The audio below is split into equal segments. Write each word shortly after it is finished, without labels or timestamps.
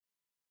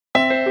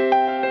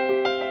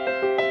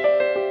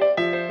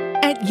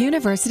At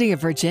University of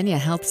Virginia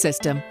Health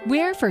System,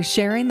 we're for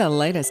sharing the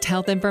latest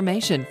health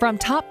information from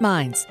top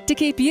minds to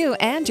keep you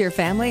and your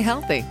family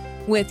healthy.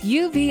 With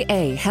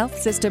UVA Health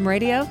System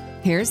Radio,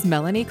 here's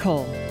Melanie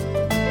Cole.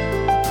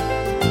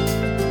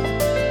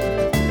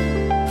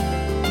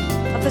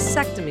 A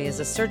vasectomy is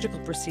a surgical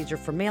procedure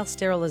for male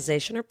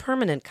sterilization or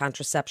permanent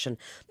contraception.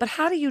 But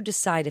how do you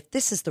decide if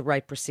this is the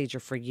right procedure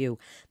for you?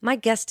 My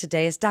guest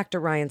today is Dr.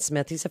 Ryan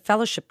Smith. He's a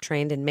fellowship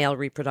trained in male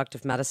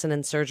reproductive medicine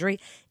and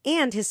surgery,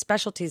 and his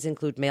specialties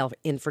include male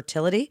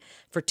infertility,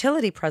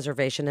 fertility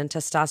preservation, and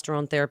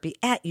testosterone therapy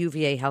at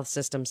UVA Health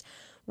Systems.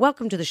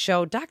 Welcome to the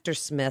show, Dr.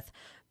 Smith.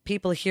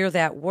 People hear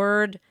that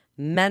word,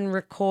 men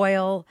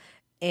recoil.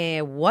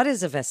 What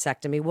is a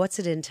vasectomy? What's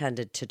it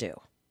intended to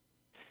do?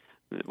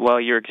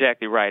 Well, you're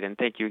exactly right, and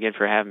thank you again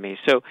for having me.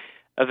 So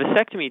a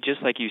vasectomy,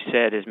 just like you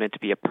said, is meant to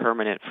be a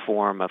permanent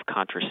form of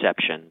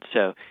contraception.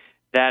 So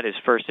that is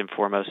first and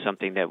foremost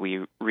something that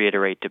we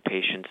reiterate to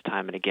patients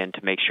time and again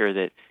to make sure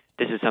that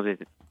this is something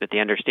that they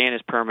understand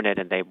is permanent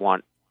and they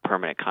want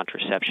permanent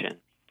contraception.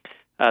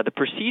 The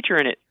procedure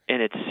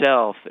in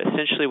itself,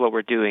 essentially what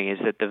we're doing is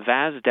that the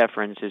vas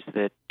deferens is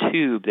the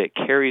tube that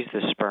carries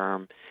the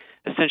sperm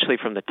essentially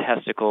from the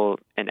testicle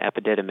and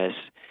epididymis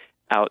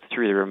out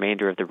through the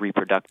remainder of the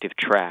reproductive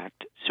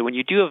tract. So when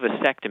you do a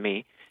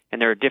vasectomy,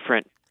 and there are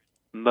different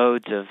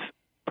modes of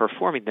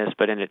performing this,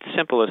 but in its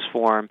simplest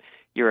form,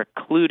 you're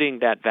occluding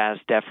that vas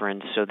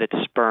deferens so that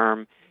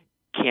sperm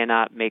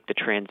cannot make the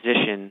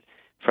transition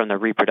from the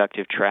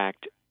reproductive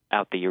tract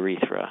out the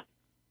urethra.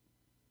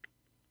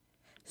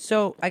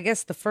 So I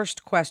guess the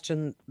first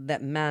question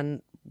that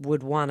men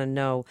would want to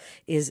know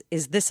is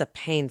this a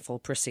painful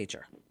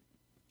procedure?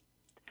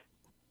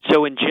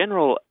 So in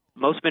general,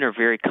 most men are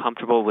very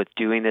comfortable with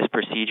doing this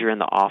procedure in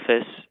the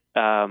office.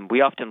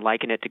 We often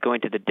liken it to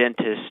going to the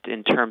dentist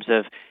in terms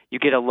of you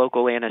get a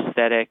local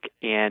anesthetic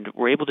and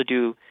we're able to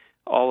do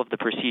all of the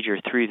procedure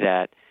through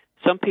that.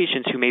 Some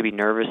patients who may be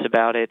nervous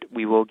about it,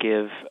 we will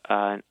give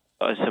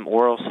some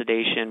oral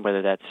sedation,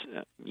 whether that's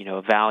a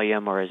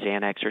Valium or a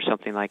Xanax or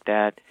something like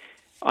that.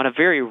 On a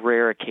very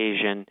rare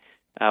occasion,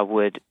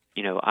 would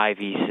IV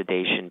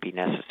sedation be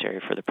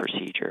necessary for the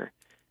procedure.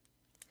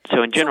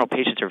 So in general,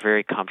 patients are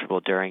very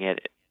comfortable during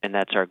it, and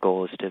that's our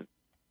goal is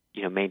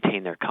to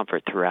maintain their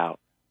comfort throughout.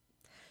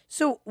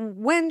 So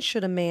when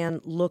should a man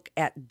look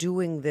at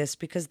doing this?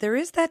 Because there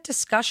is that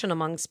discussion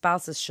among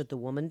spouses. Should the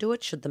woman do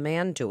it? Should the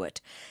man do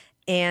it?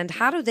 And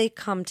how do they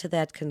come to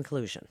that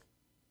conclusion?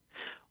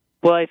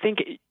 Well, I think,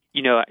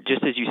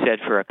 just as you said,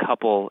 for a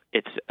couple,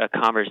 it's a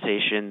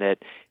conversation that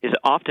is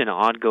often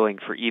ongoing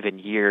for even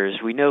years.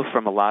 We know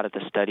from a lot of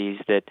the studies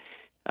that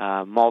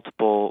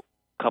multiple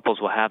couples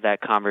will have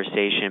that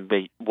conversation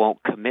but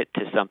won't commit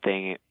to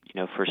something,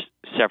 for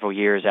several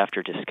years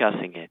after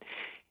discussing it.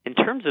 In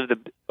terms of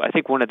I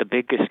think one of the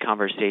biggest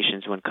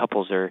conversations when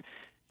couples are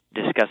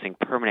discussing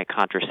permanent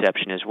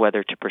contraception is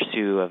whether to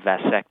pursue a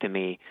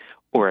vasectomy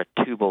or a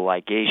tubal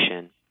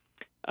ligation.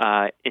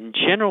 In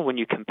general, when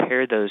you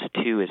compare those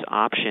two as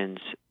options,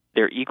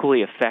 they're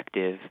equally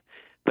effective,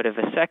 but a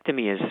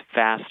vasectomy is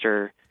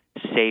faster,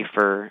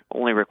 safer,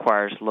 only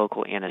requires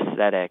local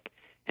anesthetic,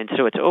 and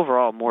so it's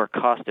overall more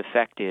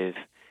cost-effective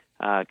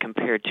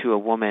compared to a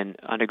woman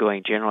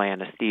undergoing general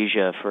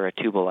anesthesia for a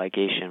tubal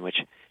ligation, which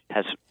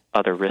has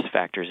other risk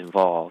factors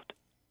involved.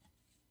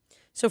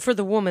 So for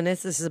the woman,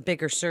 this is a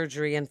bigger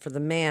surgery, and for the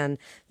man,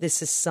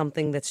 this is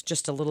something that's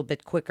just a little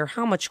bit quicker.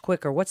 How much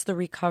quicker? What's the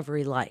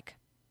recovery like?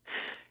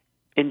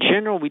 In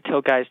general, we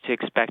tell guys to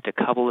expect a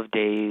couple of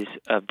days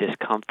of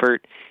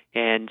discomfort,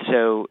 and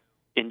so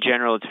in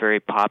general, it's very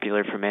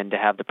popular for men to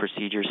have the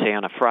procedure, say,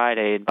 on a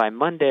Friday, and by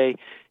Monday,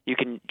 you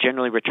can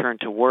generally return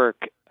to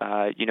work.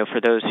 For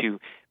those who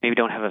maybe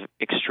don't have an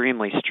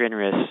extremely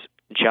strenuous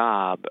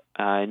job,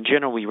 in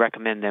general, we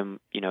recommend them,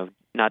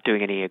 not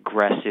doing any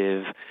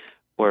aggressive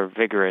or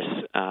vigorous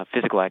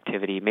physical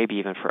activity, maybe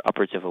even for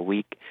upwards of a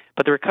week.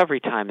 But the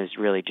recovery time is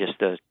really just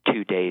those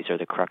 2 days are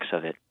the crux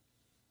of it.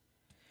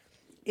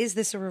 Is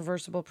this a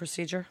reversible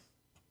procedure?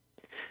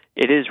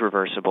 It is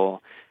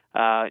reversible.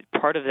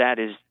 Part of that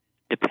is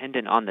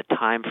dependent on the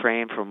time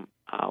frame from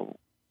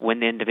when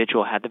the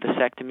individual had the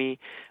vasectomy,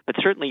 but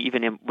certainly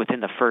even within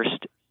the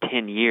first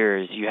 10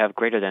 years, you have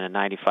greater than a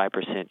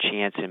 95%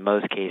 chance in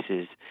most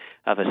cases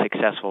of a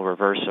successful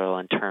reversal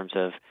in terms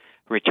of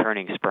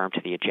returning sperm to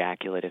the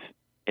ejaculate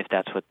if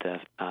that's what the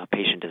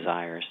patient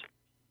desires.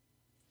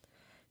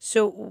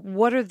 So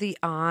what are the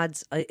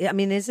odds? I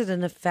mean, is it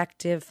an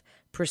effective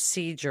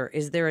procedure?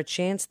 Is there a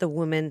chance the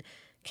woman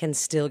can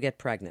still get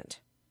pregnant?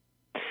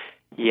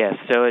 Yes.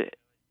 So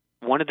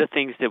one of the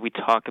things that we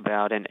talk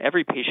about, and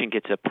every patient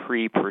gets a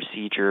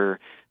pre-procedure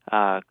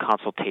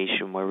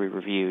consultation where we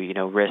review,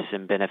 risks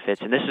and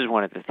benefits. And this is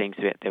one of the things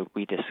that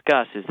we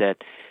discuss is that,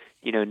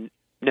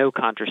 no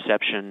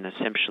contraception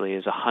essentially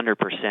is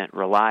 100%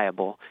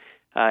 reliable.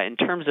 In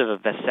terms of a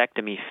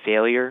vasectomy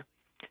failure,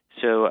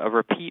 so a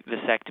repeat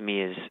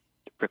vasectomy is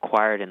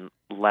required in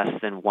less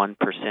than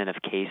 1%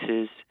 of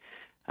cases.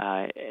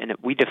 And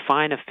we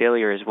define a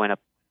failure as when a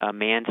a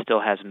man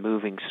still has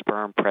moving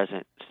sperm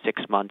present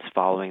 6 months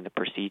following the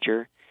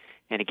procedure.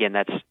 And again,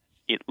 that's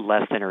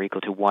less than or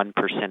equal to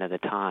 1% of the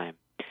time.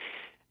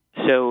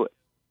 So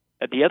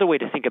the other way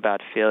to think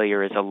about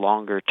failure is a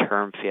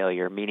longer-term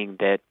failure, meaning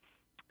that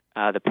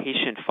the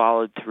patient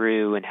followed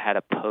through and had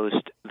a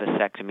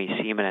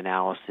post-vasectomy semen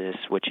analysis,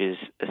 which is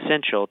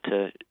essential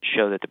to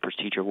show that the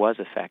procedure was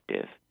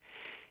effective.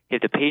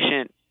 If the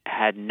patient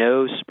had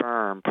no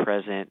sperm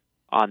present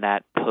on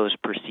that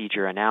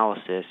post-procedure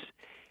analysis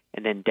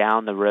and then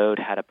down the road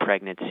had a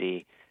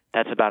pregnancy,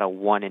 that's about a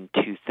 1 in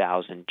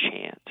 2,000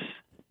 chance.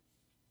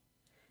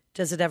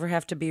 Does it ever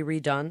have to be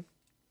redone?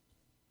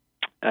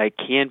 It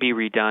can be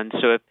redone.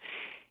 So if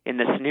in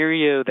the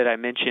scenario that I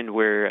mentioned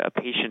where a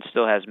patient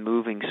still has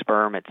moving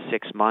sperm at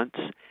 6 months,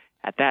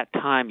 at that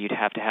time you'd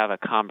have to have a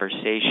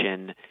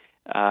conversation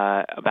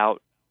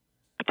about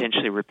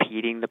potentially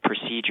repeating the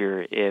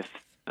procedure if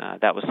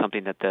that was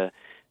something that the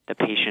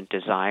patient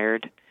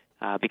desired,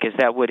 because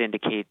that would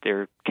indicate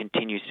there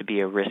continues to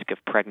be a risk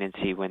of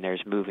pregnancy when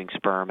there's moving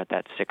sperm at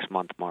that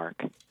 6-month mark.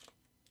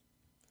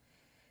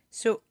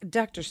 So,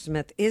 Dr.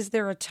 Smith, is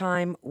there a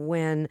time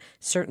when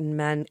certain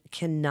men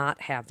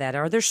cannot have that?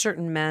 Are there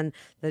certain men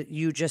that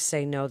you just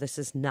say, no, this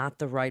is not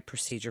the right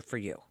procedure for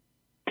you?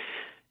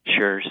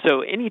 Sure.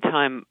 So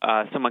anytime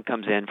someone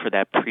comes in for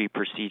that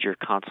pre-procedure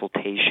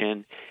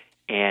consultation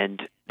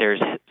and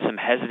there's some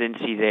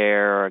hesitancy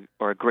there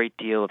or a great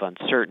deal of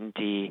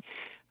uncertainty,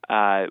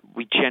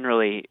 we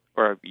generally,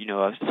 or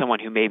someone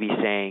who may be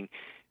saying,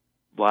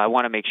 well, I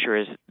want to make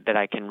sure that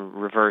I can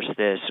reverse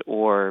this,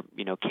 or,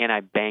 can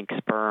I bank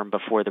sperm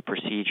before the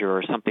procedure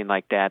or something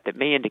like that, that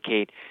may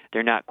indicate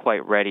they're not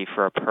quite ready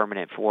for a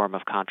permanent form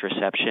of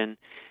contraception,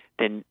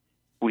 then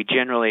we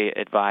generally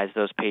advise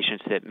those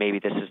patients that maybe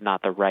this is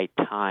not the right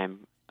time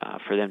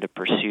for them to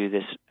pursue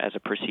this as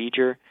a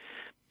procedure.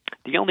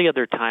 The only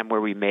other time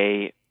where we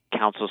may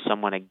counsel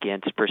someone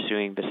against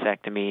pursuing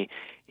vasectomy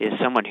is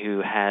someone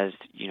who has,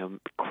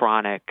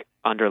 chronic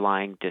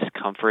underlying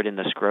discomfort in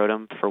the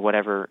scrotum for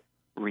whatever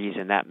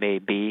reason that may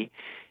be,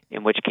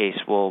 in which case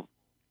we'll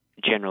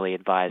generally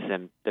advise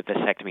them that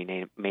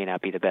vasectomy may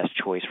not be the best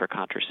choice for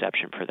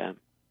contraception for them.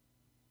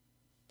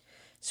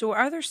 So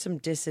are there some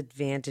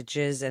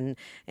disadvantages, and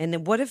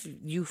what if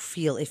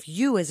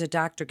you as a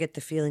doctor get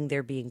the feeling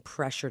they're being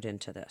pressured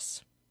into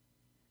this?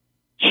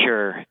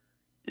 Sure.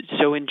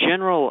 So in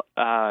general,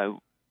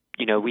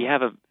 we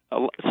have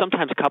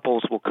sometimes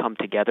couples will come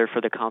together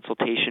for the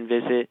consultation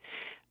visit.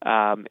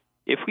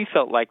 If we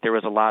felt like there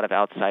was a lot of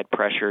outside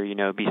pressure,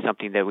 it'd be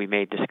something that we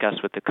may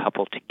discuss with the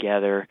couple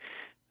together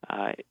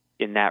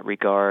in that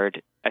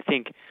regard. I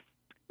think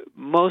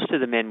most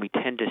of the men we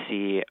tend to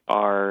see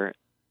are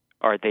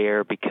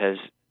there because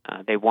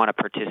they want to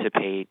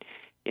participate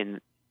in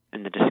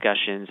the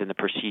discussions and the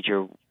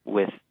procedure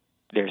with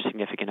their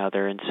significant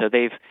other, and so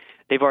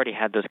they've already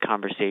had those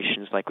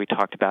conversations like we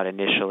talked about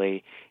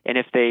initially. And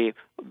if they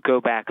go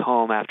back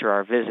home after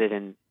our visit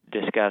and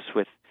discuss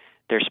with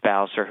their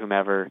spouse or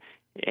whomever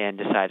and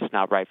decide it's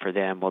not right for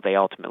them, well, they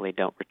ultimately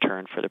don't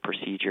return for the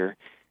procedure.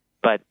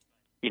 But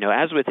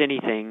as with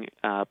anything,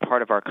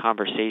 part of our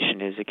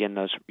conversation is, again,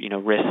 those,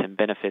 risks and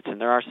benefits, and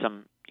there are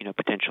some,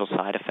 potential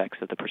side effects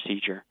of the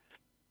procedure.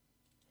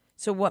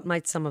 So what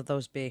might some of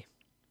those be?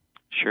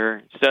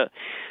 Sure. So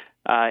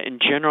in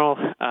general,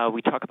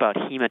 we talk about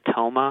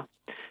hematoma.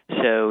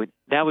 So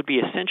that would be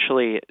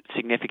essentially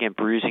significant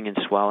bruising and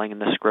swelling in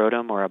the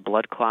scrotum or a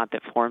blood clot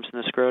that forms in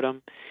the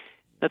scrotum.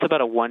 That's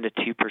about a 1 to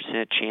 2%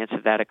 chance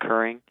of that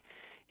occurring.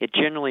 It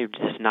generally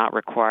does not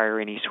require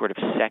any sort of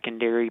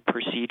secondary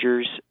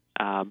procedures,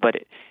 but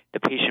the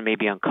patient may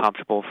be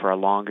uncomfortable for a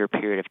longer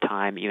period of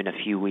time, even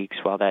a few weeks,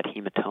 while that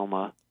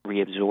hematoma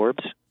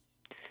reabsorbs.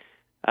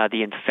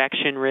 The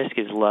infection risk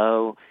is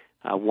low,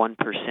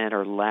 1%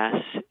 or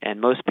less, and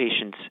most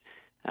patients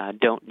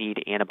don't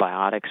need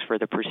antibiotics for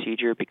the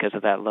procedure because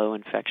of that low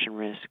infection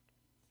risk.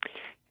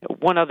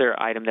 One other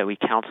item that we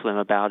counsel them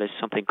about is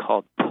something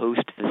called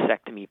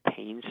post-vasectomy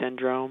pain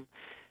syndrome.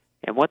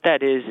 And what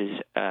that is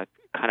a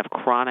kind of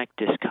chronic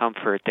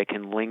discomfort that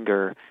can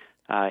linger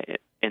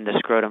in the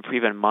scrotum for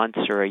even months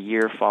or a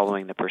year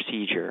following the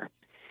procedure.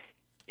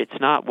 It's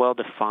not well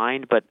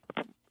defined, but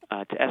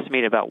to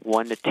estimate about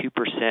 1 to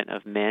 2%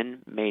 of men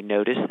may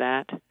notice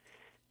that.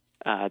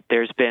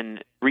 There's been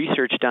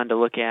research done to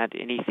look at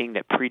anything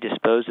that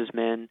predisposes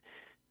men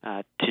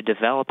to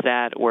develop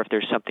that, or if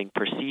there's something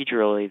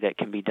procedurally that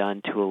can be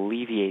done to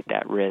alleviate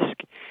that risk.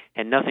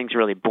 And nothing's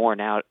really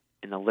borne out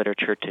in the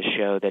literature to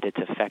show that it's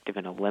effective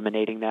in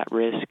eliminating that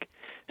risk.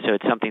 So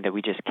it's something that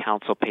we just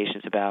counsel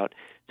patients about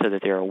so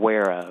that they're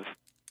aware of.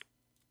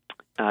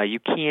 You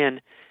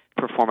can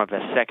perform a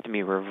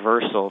vasectomy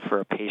reversal for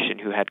a patient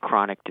who had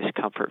chronic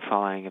discomfort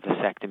following a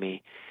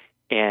vasectomy,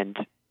 and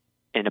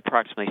in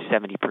approximately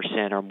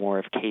 70% or more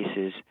of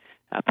cases,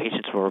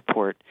 patients will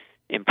report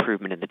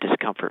improvement in the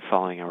discomfort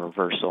following a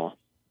reversal.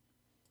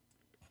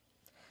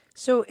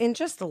 So in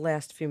just the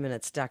last few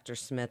minutes, Dr.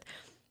 Smith,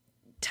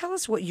 tell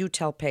us what you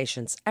tell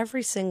patients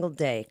every single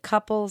day,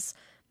 couples,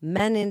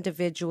 men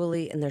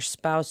individually and their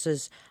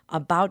spouses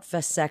about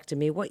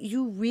vasectomy, what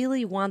you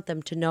really want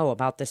them to know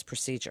about this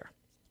procedure?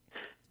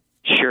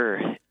 Sure.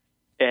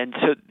 And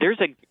so there's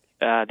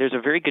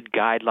a very good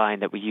guideline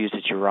that we use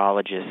as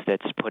urologists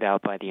that's put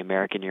out by the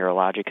American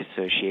Urologic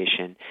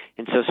Association.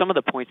 And so some of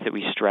the points that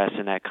we stress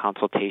in that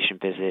consultation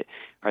visit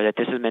are that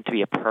this is meant to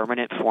be a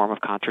permanent form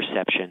of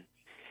contraception.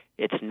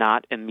 It's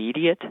not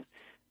immediate,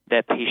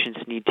 that patients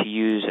need to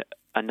use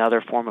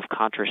another form of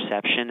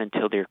contraception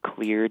until they're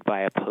cleared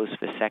by a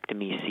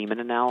post-vasectomy semen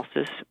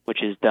analysis,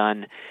 which is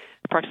done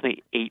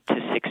approximately 8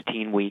 to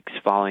 16 weeks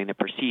following the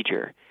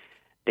procedure.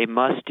 They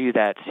must do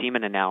that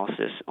semen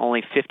analysis.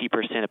 Only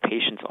 50% of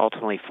patients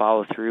ultimately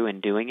follow through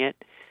in doing it.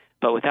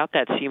 But without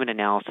that semen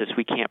analysis,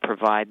 we can't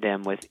provide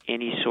them with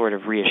any sort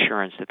of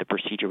reassurance that the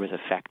procedure was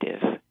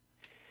effective.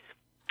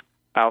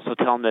 I also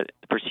tell them that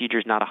the procedure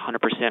is not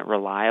 100%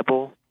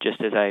 reliable,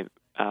 just as I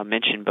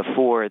mentioned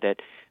before, that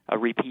a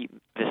repeat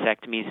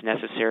vasectomy is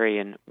necessary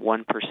in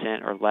 1%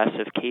 or less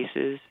of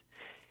cases,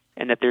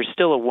 and that there's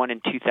still a 1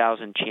 in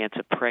 2,000 chance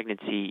of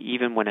pregnancy,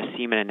 even when a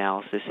semen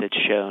analysis has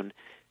shown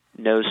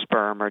no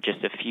sperm or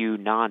just a few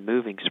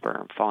non-moving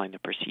sperm following the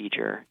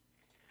procedure.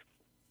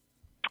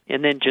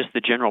 And then just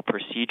the general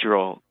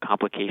procedural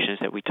complications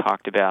that we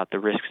talked about, the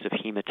risks of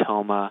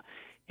hematoma,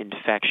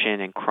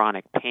 infection, and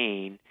chronic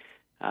pain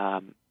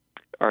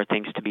are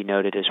things to be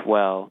noted as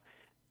well.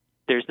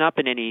 There's not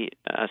been any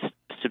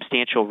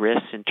substantial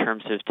risks in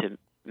terms of to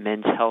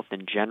men's health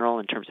in general,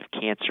 in terms of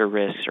cancer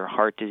risks or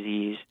heart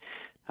disease.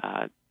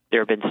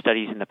 There have been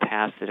studies in the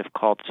past that have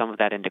called some of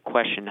that into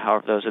question.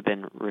 However, those have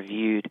been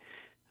reviewed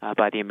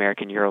by the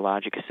American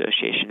Urologic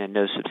Association, and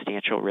no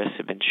substantial risks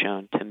have been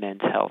shown to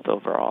men's health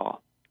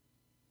overall.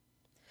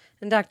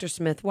 And Dr.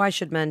 Smith, why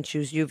should men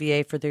choose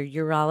UVA for their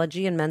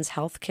urology and men's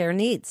health care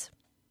needs?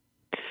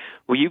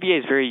 Well, UVA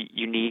is very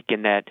unique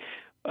in that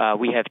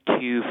we have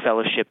 2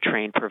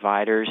 fellowship-trained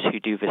providers who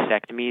do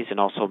vasectomies and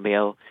also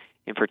male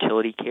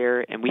infertility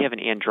care, and we have an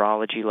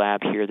andrology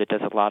lab here that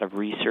does a lot of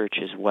research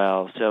as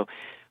well. So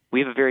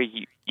we have a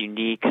very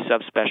unique,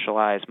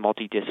 subspecialized,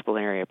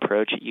 multidisciplinary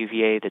approach at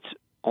UVA that's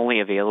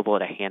only available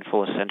at a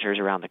handful of centers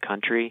around the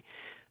country.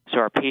 So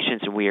our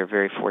patients and we are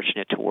very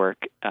fortunate to work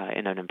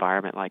in an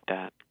environment like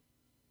that.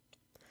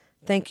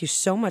 Thank you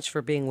so much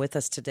for being with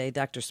us today,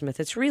 Dr. Smith.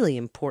 It's really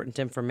important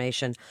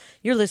information.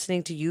 You're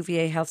listening to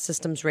UVA Health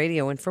Systems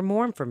Radio, and for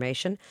more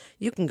information,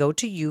 you can go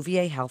to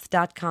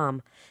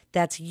uvahealth.com.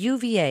 That's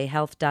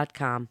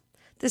uvahealth.com.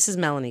 This is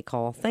Melanie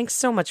Cole. Thanks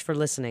so much for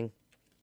listening.